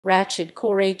Rachid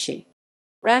Koraïchi.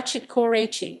 Rachid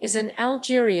Koraïchi is an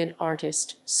Algerian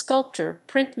artist, sculptor,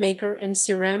 printmaker, and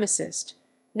ceramicist,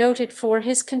 noted for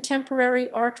his contemporary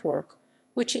artwork,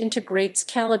 which integrates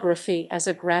calligraphy as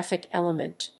a graphic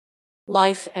element.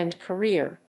 Life and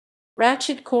career.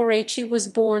 Rachid Koraïchi was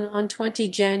born on 20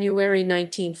 January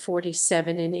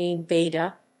 1947 in Ain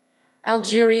Baida,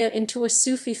 Algeria, into a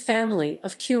Sufi family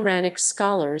of Quranic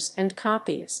scholars and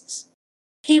copyists.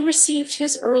 He received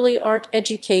his early art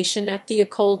education at the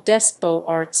École des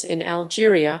Beaux-Arts in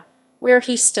Algeria, where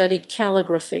he studied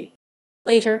calligraphy.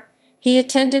 Later, he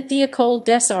attended the École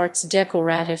des Arts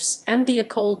Décoratifs and the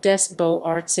École des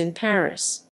Beaux-Arts in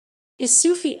Paris. His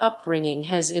Sufi upbringing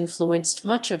has influenced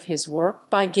much of his work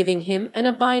by giving him an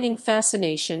abiding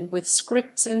fascination with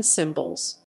scripts and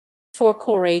symbols. For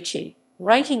Koraïchi,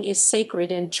 writing is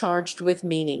sacred and charged with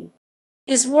meaning.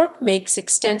 His work makes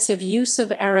extensive use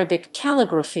of Arabic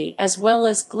calligraphy as well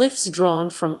as glyphs drawn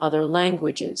from other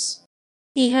languages.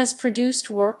 He has produced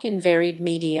work in varied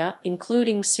media,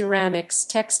 including ceramics,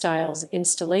 textiles,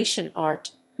 installation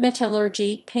art,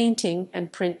 metallurgy, painting,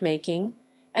 and printmaking,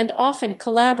 and often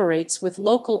collaborates with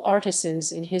local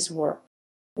artisans in his work.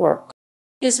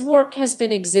 His work has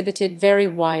been exhibited very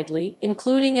widely,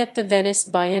 including at the Venice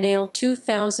Biennale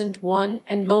 2001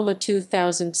 and MoMA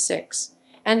 2006.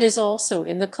 And is also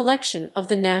in the collection of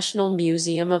the National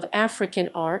Museum of African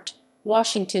Art,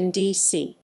 Washington,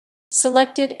 D.C.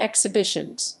 Selected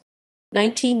exhibitions: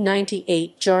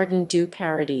 1998 Jardin du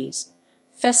Paradis,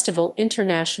 Festival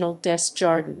International des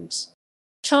Jardins,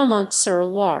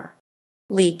 Chaumont-sur-Loire,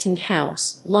 Leigh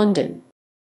House, London.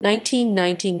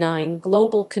 1999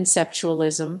 Global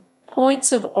Conceptualism,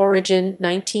 Points of Origin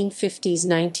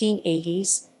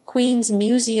 1950s-1980s, Queens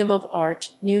Museum of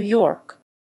Art, New York.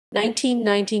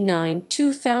 1999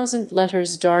 2000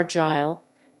 Letters d'Argile,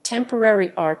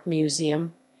 Temporary Art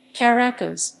Museum,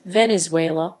 Caracas,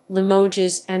 Venezuela,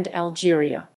 Limoges, and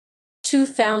Algeria.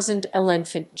 2000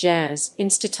 L'Enfant Jazz,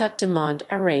 Institut du Monde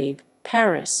Arabe,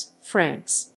 Paris,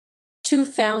 France.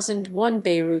 2001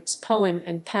 Beirut's Poem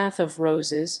and Path of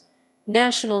Roses,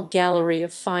 National Gallery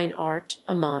of Fine Art,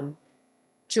 Amman,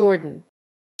 Jordan.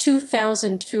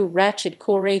 2002 Rachid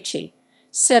Koraïchi,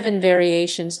 7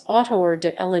 Variations Autour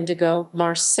de l'Indigo,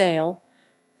 Marseille,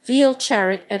 Ville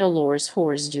Charit et alors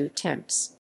Hors du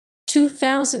Temps.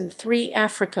 2003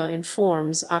 Africa in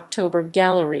Forms, October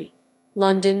Gallery,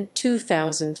 London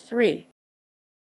 2003.